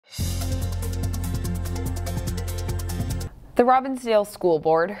The Robbinsdale School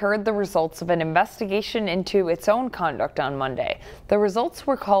Board heard the results of an investigation into its own conduct on Monday. The results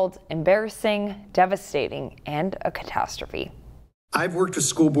were called embarrassing, devastating, and a catastrophe. I've worked with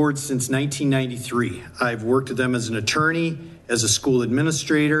school boards since 1993. I've worked with them as an attorney, as a school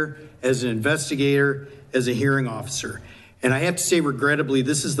administrator, as an investigator, as a hearing officer. And I have to say, regrettably,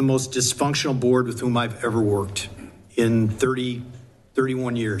 this is the most dysfunctional board with whom I've ever worked in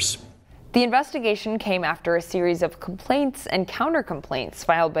 31 years. The investigation came after a series of complaints and counter-complaints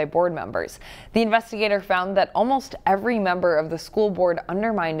filed by board members. The investigator found that almost every member of the school board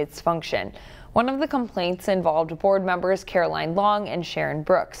undermined its function. One of the complaints involved board members Caroline Long and Sharon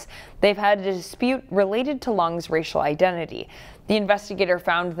Brooks. They've had a dispute related to Long's racial identity. The investigator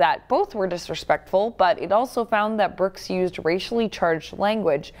found that both were disrespectful, but it also found that Brooks used racially charged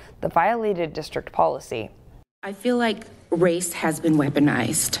language that violated district policy. I feel like race has been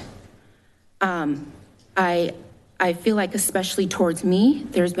weaponized. I feel like, especially towards me,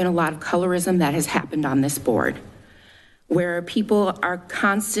 there's been a lot of colorism that has happened on this board, where people are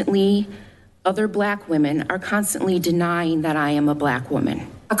constantly, other black women are constantly denying that I am a black woman.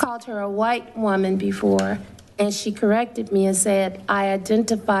 I called her a white woman before, and she corrected me and said, I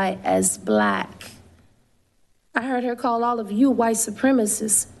identify as black. I heard her call all of you white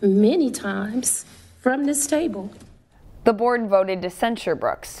supremacists many times from this table. The board voted to censure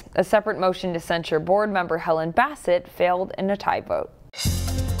Brooks. A separate motion to censure board member Helen Bassett failed in a tie vote.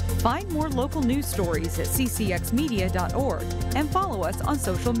 Find more local news stories at ccxmedia.org and follow us on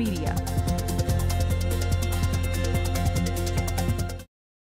social media.